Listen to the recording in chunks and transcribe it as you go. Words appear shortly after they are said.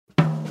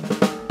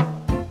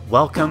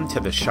Welcome to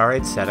the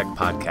Shaarei Tzedek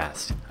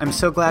podcast. I'm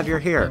so glad you're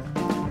here.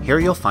 Here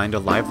you'll find a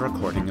live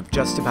recording of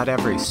just about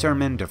every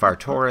sermon, Devar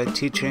Torah,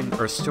 teaching,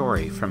 or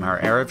story from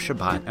our Erev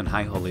Shabbat and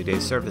High Holy Day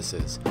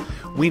services.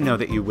 We know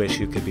that you wish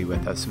you could be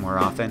with us more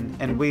often,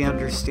 and we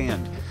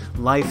understand.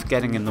 Life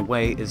getting in the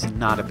way is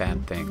not a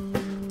bad thing.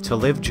 To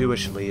live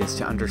Jewishly is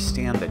to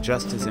understand that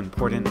just as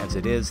important as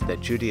it is that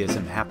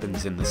Judaism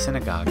happens in the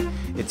synagogue,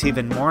 it's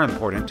even more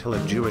important to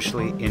live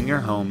Jewishly in your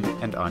home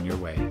and on your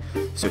way.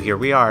 So here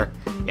we are,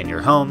 in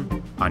your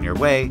home, on your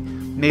way,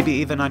 maybe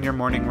even on your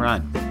morning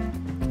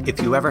run.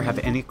 If you ever have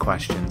any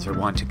questions or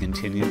want to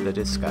continue the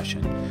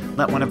discussion,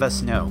 let one of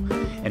us know,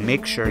 and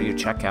make sure you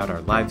check out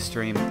our live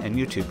stream and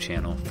YouTube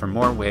channel for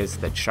more ways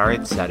that Shaarei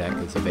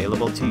Tzedek is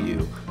available to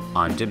you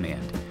on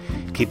demand.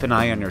 Keep an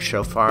eye on your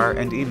shofar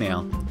and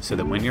email so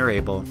that when you're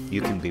able, you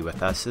can be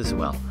with us as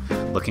well.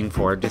 Looking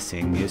forward to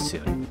seeing you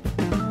soon.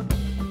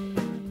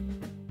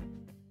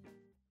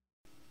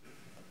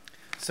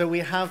 So we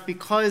have,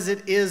 because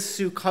it is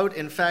Sukkot,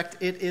 in fact,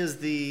 it is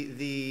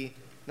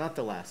not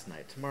the last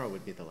night. Tomorrow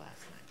would be the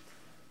last night.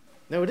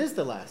 No, it is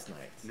the last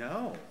night.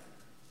 No.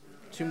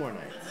 2 more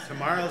nights.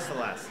 Tomorrow's the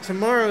last night.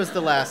 Tomorrow's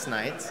the last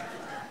night.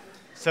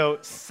 So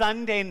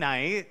Sunday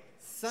night is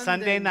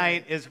Sunday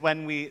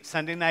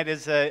night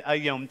is a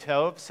Yom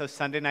Tov, so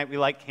Sunday night we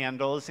light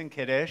candles and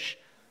Kiddush,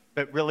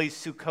 but really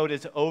Sukkot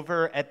is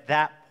over at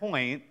that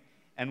point,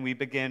 and we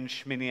begin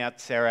Shmini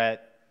Atzeret,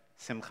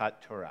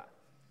 Simchat Torah.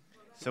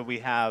 So we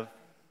have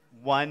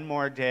one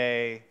more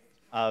day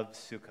of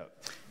Sukkot.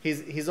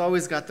 He's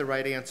always got the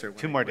right answer.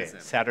 2 more days,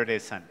 Saturday,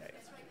 Sunday.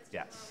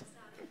 Yes.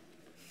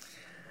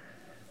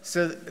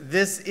 So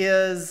this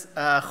is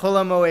Chol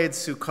HaMoed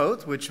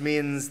Sukkot, which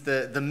means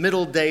the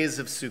middle days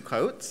of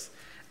Sukkot.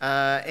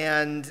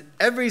 And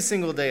every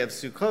single day of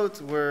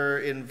Sukkot, we're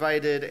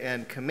invited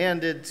and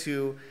commanded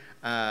to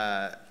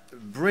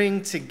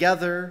bring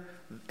together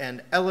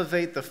and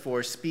elevate the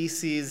 4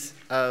 species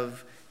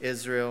of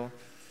Israel,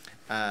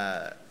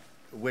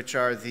 which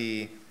are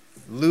the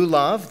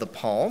lulav, the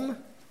palm,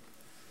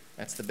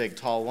 that's the big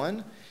tall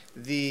one,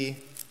 the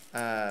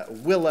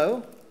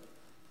willow,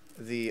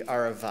 the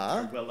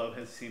arava. The willow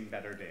has seen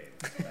better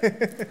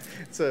days.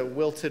 It's a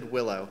wilted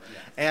willow.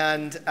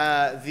 Yes.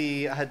 And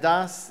the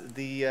hadass,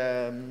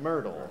 the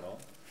myrtle.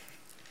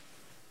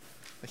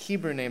 The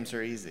Hebrew names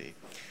are easy.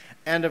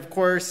 And of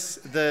course,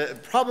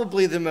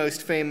 probably the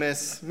most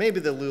famous, maybe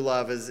the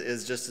lulav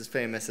is just as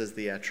famous as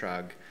the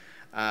etrog,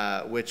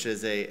 which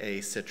is a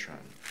citron.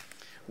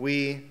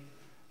 We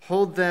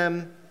hold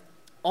them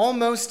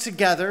almost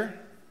together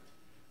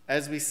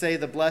as we say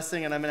the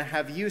blessing, and I'm going to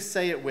have you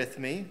say it with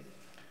me.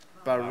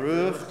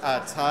 Baruch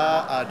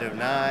atah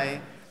Adonai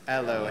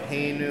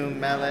Eloheinu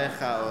melech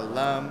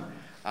haolam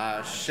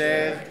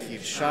asher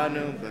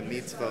kidshanu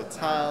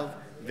b'mitzvotav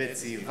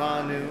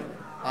v'tzivanu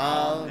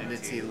al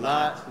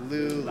nitilat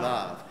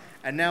lulav.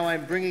 And now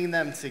I'm bringing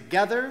them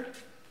together,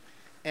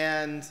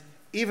 and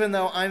even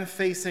though I'm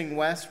facing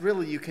west,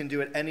 really you can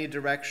do it any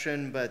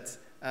direction, but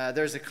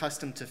there's a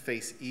custom to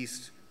face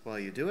east while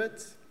you do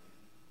it.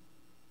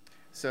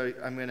 So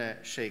I'm going to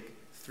shake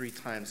 3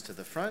 times to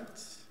the front,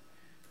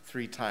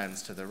 3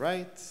 times to the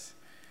right,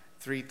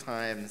 3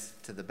 times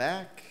to the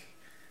back,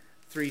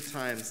 3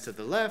 times to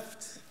the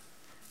left,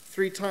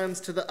 3 times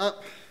to the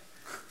up,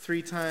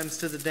 3 times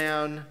to the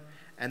down,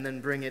 and then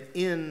bring it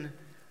in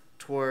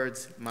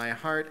towards my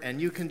heart. And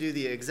you can do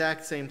the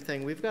exact same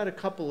thing. We've got a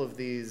couple of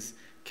these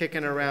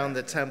kicking around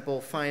the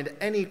temple. Find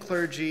any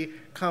clergy,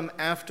 come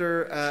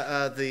after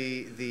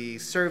the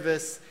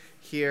service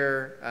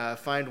here,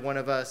 find one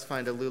of us,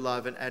 find a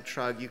lulav and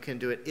etrog. You can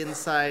do it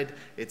inside.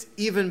 It's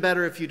even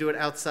better if you do it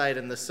outside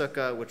in the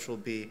sukkah, which will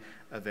be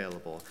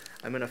available.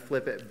 I'm going to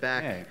flip it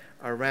back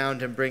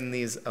around and bring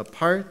these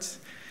apart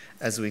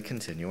as we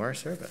continue our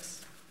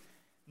service.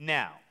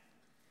 Now,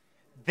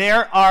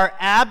 there are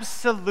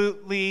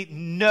absolutely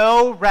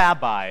no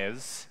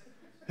rabbis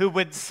who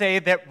would say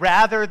that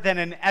rather than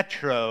an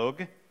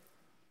etrog,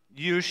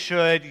 you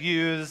should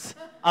use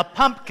a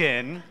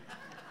pumpkin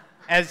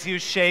as you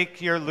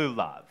shake your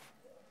lulav.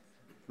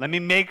 Let me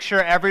make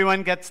sure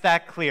everyone gets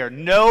that clear.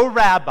 No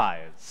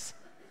rabbis,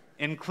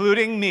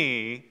 including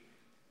me,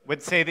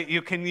 would say that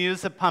you can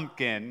use a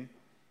pumpkin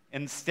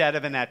instead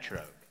of an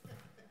etrog.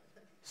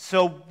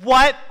 So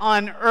what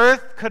on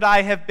earth could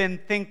I have been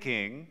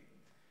thinking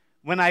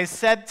when I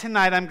said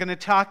tonight I'm going to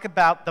talk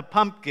about the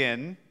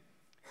pumpkin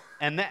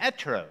and the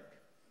etrog?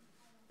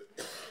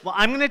 Well,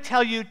 I'm going to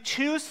tell you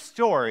 2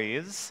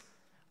 stories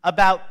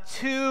about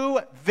 2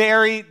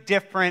 very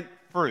different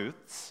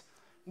fruits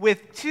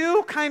with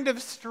 2 kind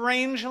of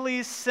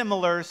strangely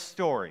similar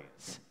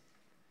stories.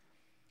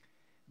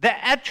 The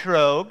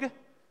etrog,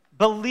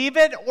 believe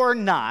it or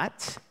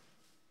not,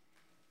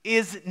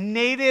 is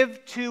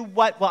native to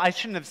what? Well, I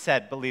shouldn't have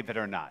said believe it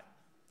or not.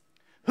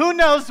 Who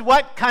knows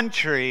what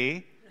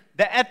country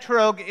the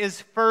etrog is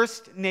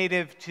first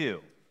native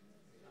to?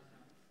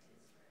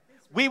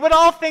 We would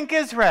all think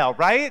Israel,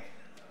 right?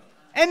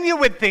 And you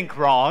would think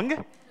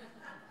wrong.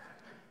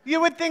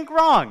 You would think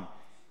wrong.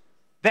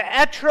 The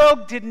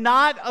etrog did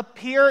not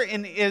appear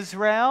in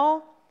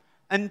Israel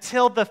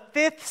until the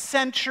 5th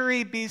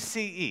century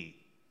BCE,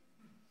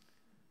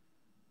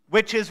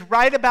 which is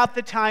right about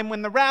the time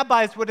when the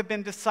rabbis would have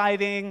been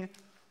deciding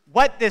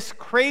what this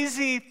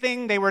crazy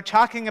thing they were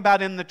talking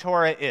about in the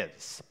Torah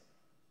is.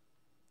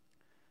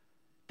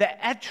 The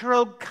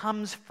etrog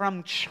comes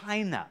from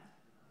China.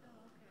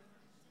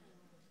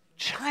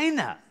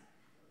 China.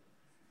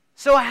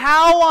 So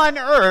how on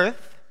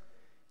earth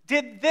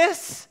did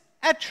this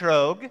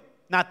etrog,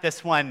 not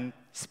this one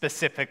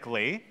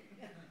specifically,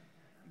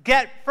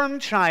 get from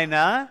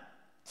China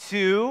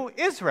to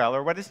Israel,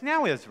 or what is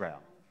now Israel?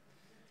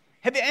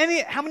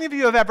 How many of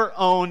you have ever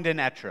owned an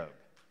etrog?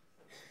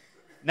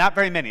 Not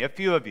very many, a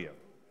few of you.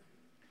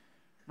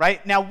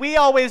 Right? Now, we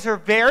always are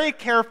very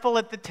careful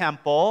at the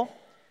temple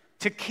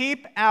to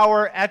keep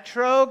our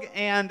etrog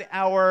and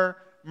our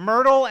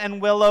myrtle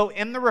and willow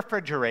in the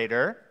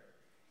refrigerator,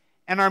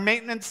 and our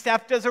maintenance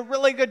staff does a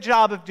really good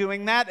job of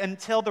doing that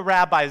until the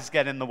rabbis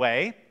get in the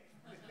way.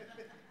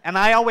 And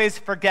I always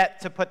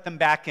forget to put them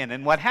back in.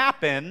 And what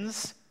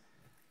happens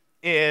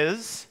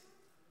is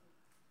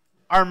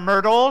our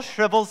myrtle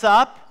shrivels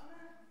up,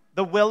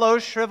 the willow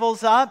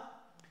shrivels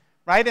up,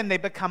 right? And they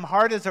become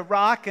hard as a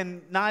rock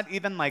and not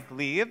even like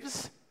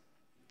leaves.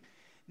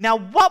 Now,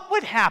 what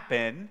would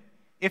happen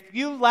if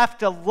you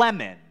left a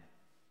lemon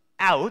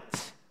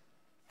out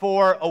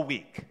for a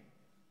week?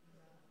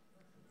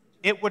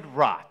 It would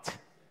rot.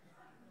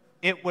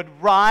 It would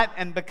rot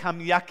and become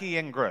yucky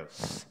and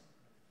gross.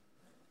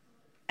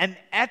 An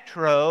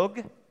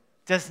etrog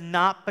does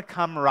not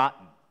become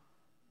rotten.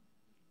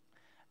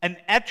 An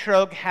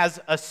etrog has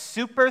a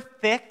super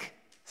thick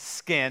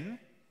skin,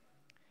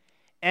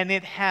 and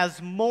it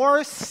has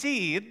more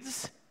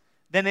seeds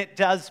than it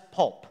does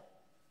pulp.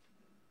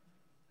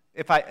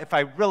 If I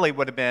really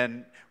would have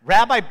been,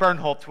 Rabbi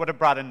Bernholtz would have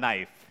brought a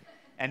knife,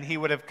 and he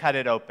would have cut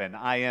it open.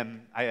 I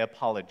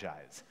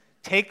apologize.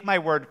 Take my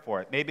word for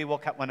it. Maybe we'll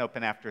cut one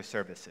open after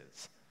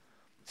services.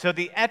 So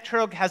the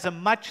etrog has a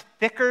much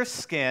thicker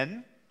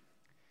skin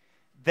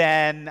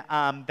than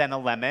a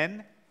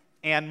lemon,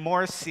 and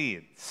more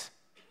seeds.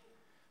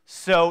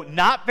 So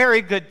not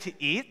very good to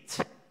eat.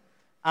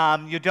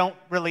 You don't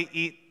really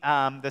eat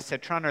the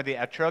citron or the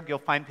etrog. You'll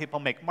find people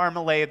make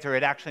marmalades, or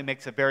it actually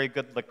makes a very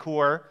good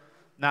liqueur,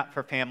 not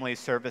for family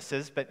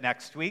services, but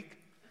next week.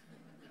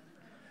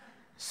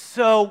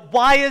 So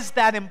why is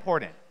that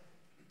important?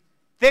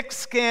 Thick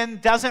skin,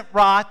 doesn't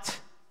rot,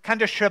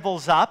 kind of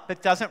shrivels up,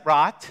 but doesn't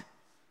rot,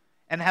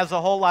 and has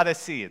a whole lot of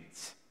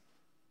seeds.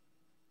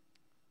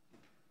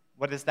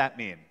 What does that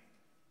mean?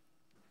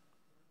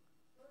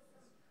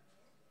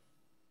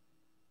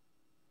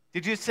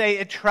 Did you say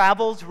it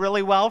travels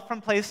really well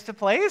from place to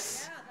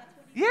place?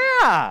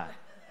 Yeah.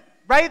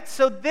 Right?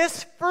 So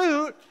this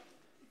fruit,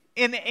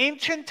 in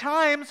ancient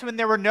times when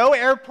there were no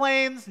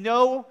airplanes,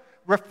 no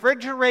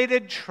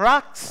refrigerated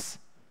trucks,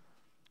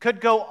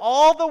 could go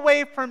all the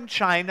way from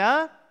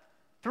China,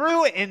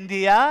 through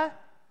India,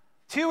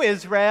 to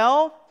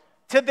Israel,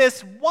 to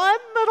this one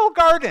little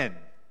garden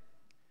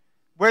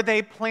where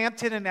they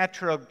planted an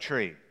etrog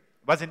tree. It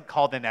wasn't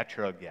called an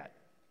etrog yet.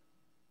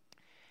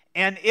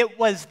 And it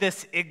was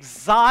this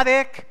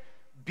exotic,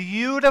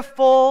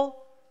 beautiful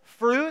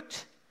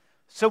fruit.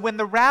 So when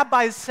the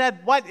rabbis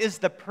said, what is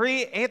the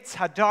Pri Eitz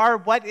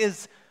Hadar? What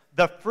is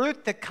the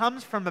fruit that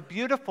comes from a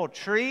beautiful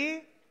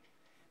tree?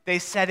 They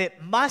said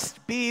it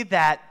must be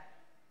that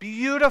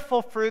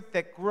beautiful fruit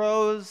that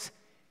grows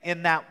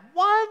in that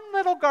one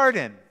little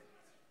garden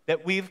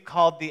that we've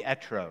called the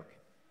etrog.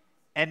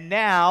 And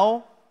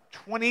now,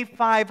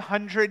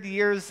 2,500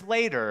 years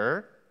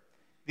later,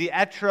 the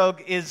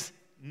etrog is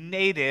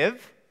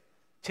native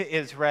to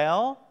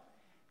Israel,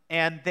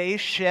 and they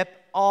ship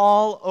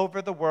all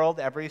over the world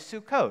every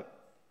Sukkot.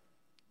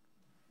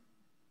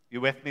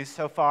 You with me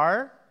so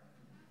far?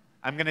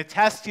 I'm going to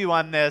test you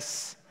on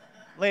this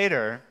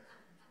later.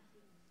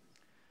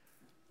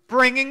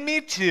 Bringing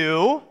me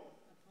to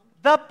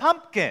the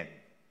pumpkin.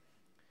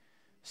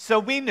 So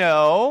we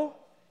know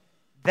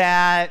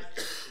that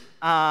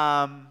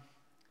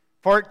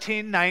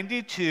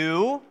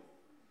 1492,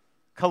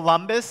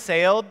 Columbus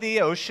sailed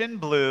the ocean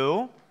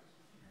blue,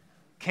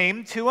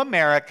 came to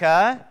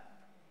America,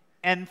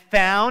 and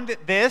found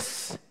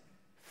this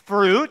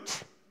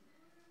fruit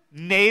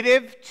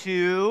native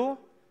to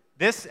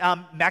this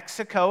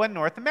Mexico and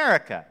North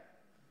America.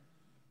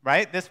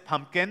 Right? This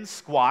pumpkin,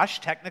 squash,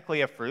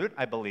 technically a fruit,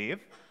 I believe.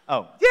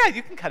 Oh, yeah,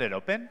 you can cut it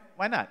open.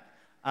 Why not?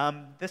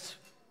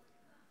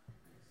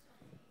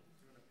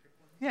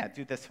 Yeah,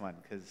 do this one,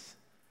 because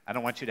I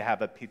don't want you to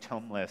have a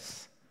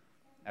pitomless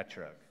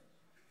etrog.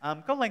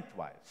 Go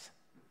lengthwise.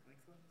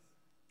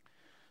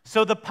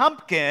 So the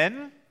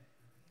pumpkin,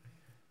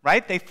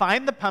 right? They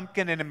find the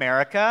pumpkin in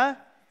America.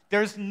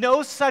 There's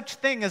no such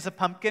thing as a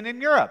pumpkin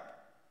in Europe.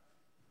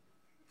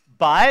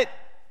 But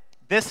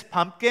this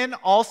pumpkin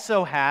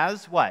also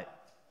has what?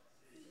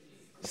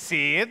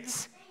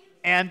 Seeds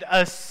and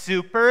a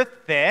super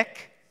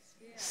thick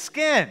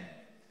skin.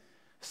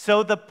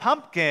 So the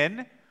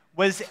pumpkin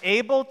was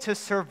able to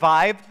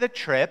survive the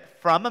trip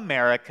from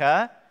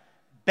America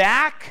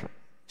back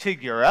to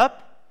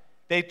Europe.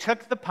 they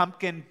took the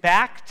pumpkin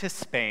back to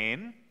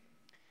Spain,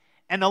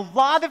 and a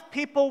lot of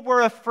people were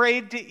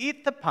afraid to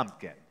eat the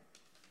pumpkin.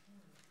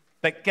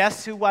 But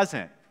guess who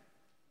wasn't?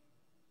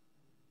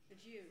 The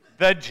Jews.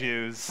 The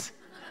Jews.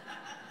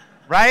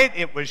 Right?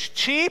 It was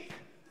cheap.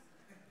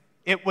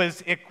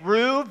 It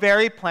grew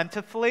very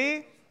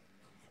plentifully.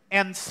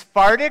 And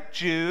Sephardic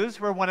Jews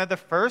were one of the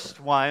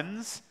first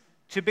ones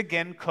to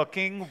begin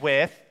cooking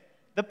with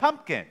the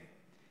pumpkin.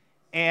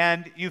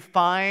 And you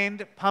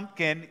find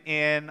pumpkin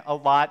in a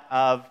lot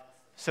of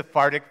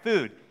Sephardic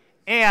food.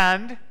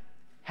 And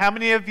how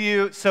many of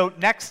you, so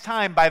next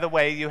time, by the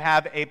way, you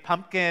have a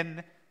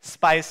pumpkin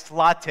spiced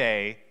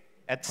latte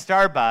at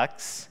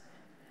Starbucks,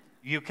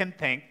 you can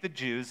thank the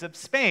Jews of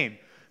Spain,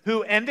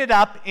 who ended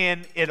up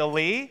in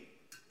Italy,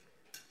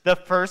 the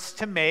first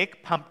to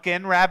make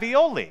pumpkin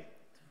ravioli.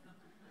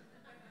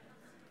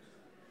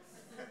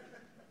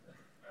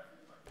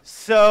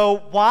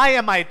 So why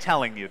am I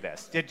telling you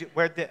this?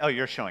 Oh,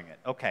 you're showing it.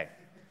 Okay.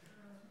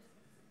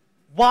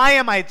 Why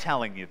am I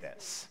telling you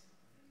this?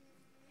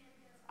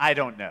 I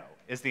don't know,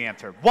 is the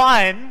answer.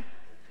 One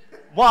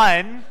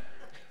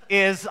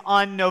is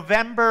on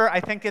November, I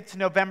think it's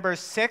November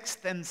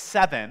 6th and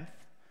 7th,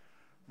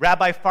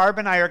 Rabbi Farb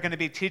and I are going to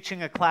be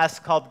teaching a class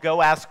called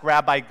Go Ask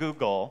Rabbi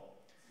Google,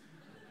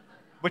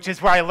 which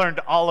is where I learned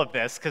all of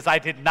this, because I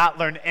did not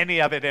learn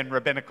any of it in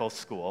rabbinical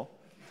school.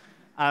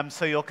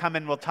 So you'll come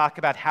and we'll talk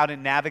about how to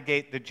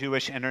navigate the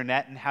Jewish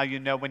internet and how you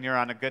know when you're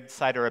on a good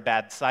site or a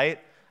bad site.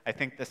 I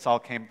think this all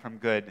came from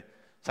good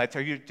sites.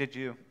 Did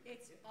you?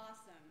 It's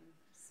awesome.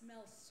 It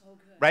smells so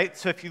good. Right?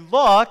 So if you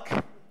look,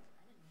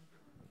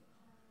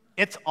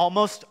 it's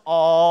almost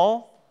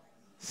all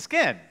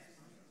skin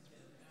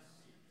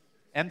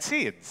and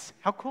seeds.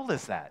 How cool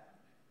is that?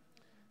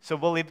 So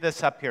we'll leave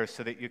this up here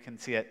so that you can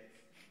see it.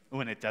 Ooh,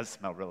 and it does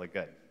smell really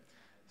good.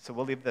 So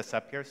we'll leave this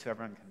up here so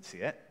everyone can see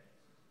it.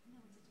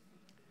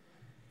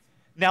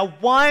 Now,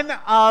 one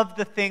of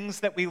the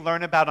things that we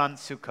learn about on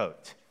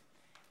Sukkot,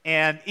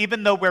 and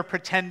even though we're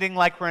pretending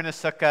like we're in a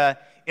sukkah,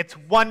 it's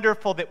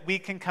wonderful that we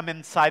can come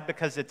inside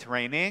because it's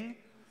raining.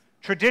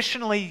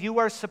 Traditionally, you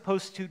are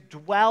supposed to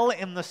dwell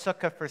in the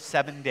sukkah for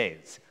 7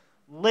 days.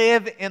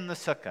 Live in the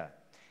sukkah.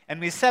 And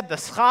we said the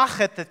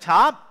schach at the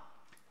top,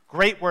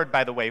 great word,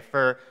 by the way,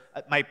 for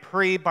my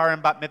pre-bar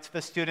and bat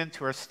mitzvah students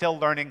who are still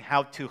learning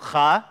how to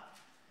cha.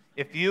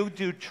 If you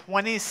do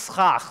 20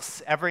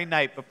 schachs every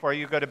night before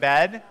you go to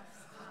bed,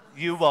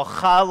 you will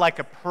cha like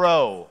a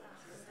pro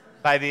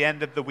by the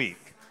end of the week.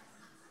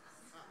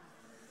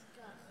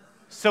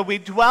 So we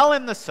dwell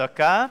in the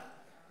sukkah,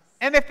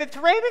 and if it's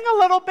raining a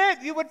little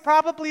bit, you would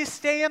probably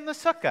stay in the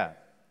sukkah,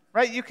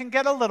 right? You can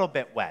get a little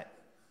bit wet.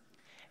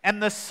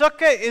 And the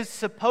sukkah is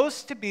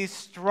supposed to be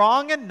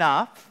strong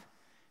enough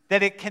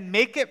that it can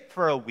make it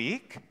for a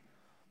week,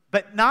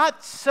 but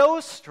not so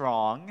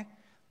strong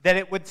that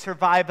it would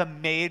survive a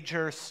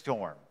major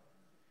storm.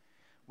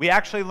 We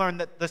actually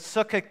learned that the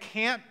sukkah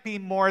can't be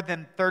more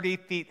than 30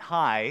 feet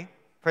high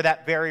for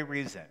that very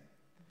reason.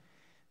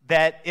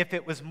 That if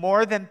it was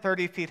more than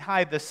 30 feet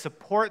high, the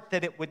support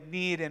that it would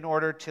need in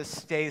order to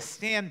stay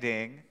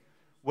standing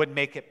would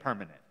make it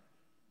permanent.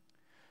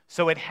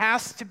 So it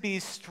has to be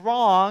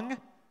strong,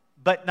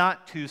 but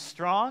not too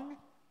strong,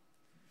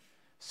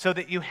 so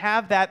that you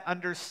have that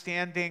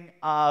understanding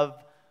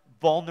of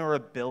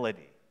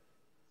vulnerability,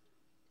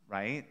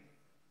 right?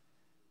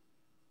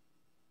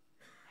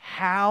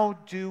 How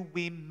do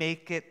we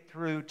make it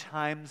through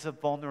times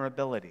of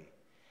vulnerability?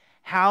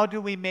 How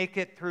do we make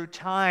it through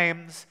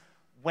times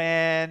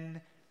when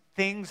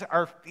things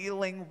are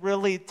feeling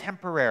really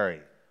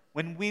temporary,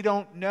 when we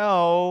don't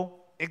know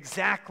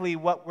exactly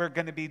what we're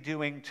going to be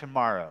doing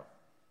tomorrow?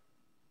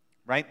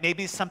 Right?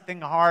 Maybe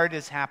something hard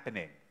is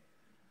happening.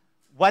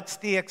 What's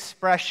the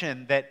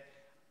expression that,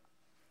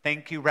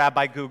 thank you,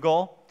 Rabbi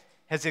Google,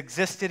 has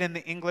existed in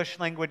the English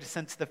language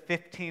since the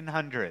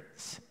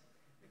 1500s?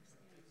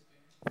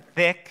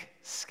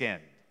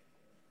 Thick-skinned,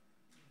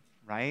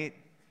 right?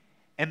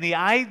 And the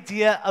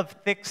idea of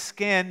thick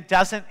skin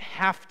doesn't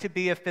have to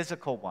be a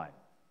physical one.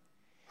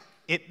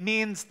 It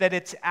means that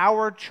it's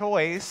our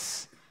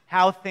choice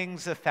how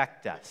things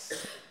affect us.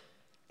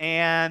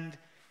 And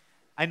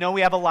I know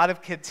we have a lot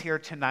of kids here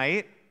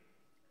tonight.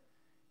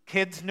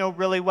 Kids know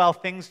really well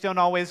things don't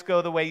always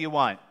go the way you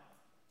want,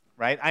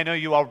 right? I know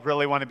you all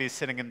really want to be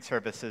sitting in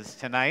services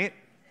tonight.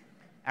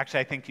 Actually,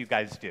 I think you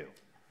guys do.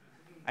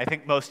 I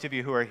think most of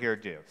you who are here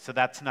do, so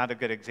that's not a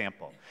good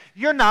example.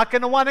 You're not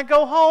going to want to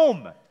go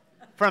home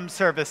from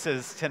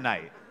services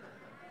tonight.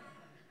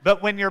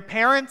 But when your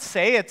parents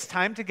say it's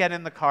time to get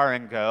in the car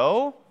and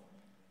go,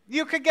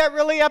 you could get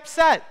really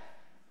upset,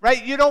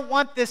 right? You don't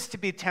want this to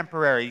be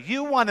temporary.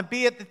 You want to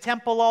be at the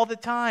temple all the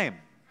time,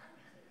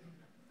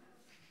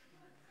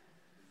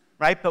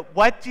 right? But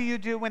what do you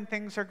do when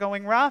things are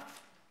going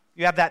rough?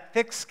 You have that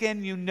thick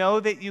skin. You know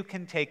that you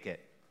can take it.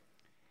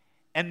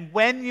 And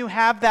when you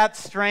have that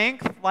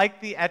strength,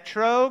 like the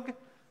etrog,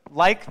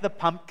 like the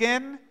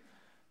pumpkin,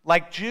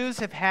 like Jews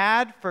have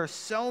had for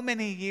so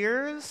many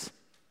years,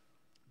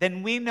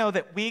 then we know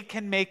that we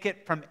can make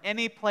it from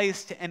any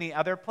place to any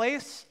other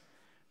place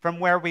From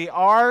where we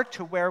are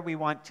to where we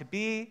want to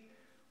be,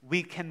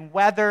 we can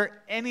weather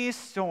any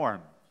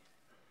storm.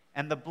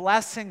 And the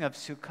blessing of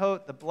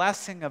Sukkot, the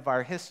blessing of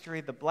our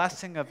history, the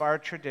blessing of our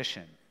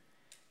tradition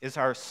is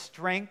our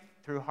strength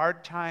through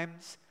hard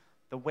times,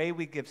 the way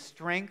we give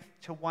strength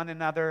to one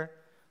another,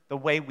 the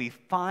way we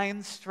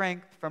find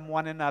strength from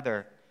one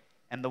another,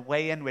 and the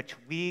way in which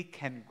we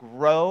can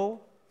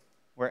grow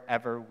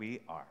wherever we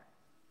are.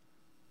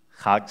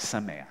 Chag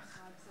Sameach.